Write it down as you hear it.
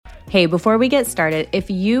Hey, before we get started, if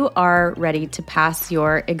you are ready to pass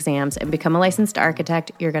your exams and become a licensed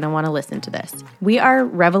architect, you're going to want to listen to this. We are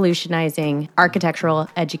revolutionizing architectural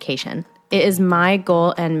education. It is my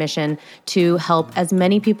goal and mission to help as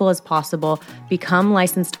many people as possible become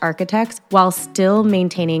licensed architects while still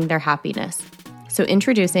maintaining their happiness. So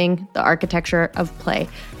introducing the Architecture of Play.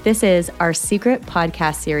 This is our secret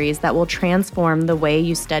podcast series that will transform the way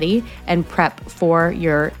you study and prep for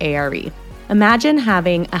your ARE. Imagine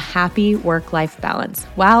having a happy work-life balance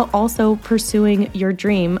while also pursuing your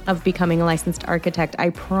dream of becoming a licensed architect. I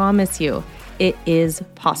promise you, it is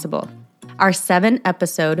possible. Our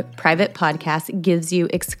 7-episode private podcast gives you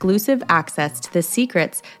exclusive access to the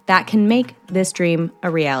secrets that can make this dream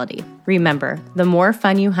a reality. Remember, the more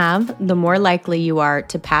fun you have, the more likely you are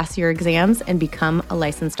to pass your exams and become a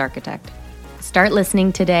licensed architect. Start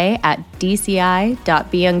listening today at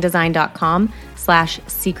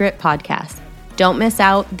dci.beyoungdesign.com/secret podcast. Don't miss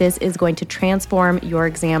out. This is going to transform your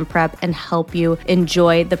exam prep and help you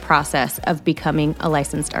enjoy the process of becoming a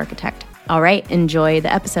licensed architect. All right, enjoy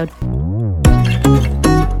the episode.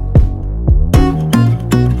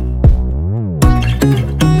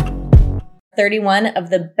 "31 of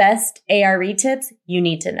the best ARE tips you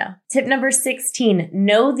need to know." Tip number 16,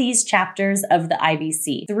 know these chapters of the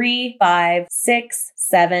IBC: 3, 5, 6,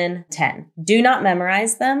 7, 10. Do not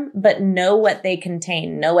memorize them, but know what they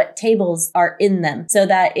contain. Know what tables are in them so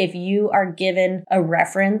that if you are given a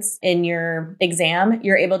reference in your exam,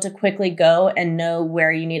 you're able to quickly go and know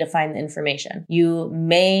where you need to find the information. You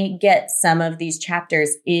may get some of these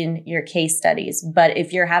chapters in your case studies, but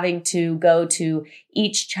if you're having to go to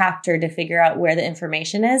each chapter to figure out where the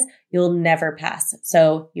information is, you'll never pass.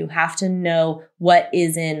 So you have to know what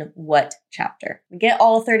is in what chapter. Get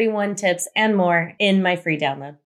all 31 tips and more in my free download.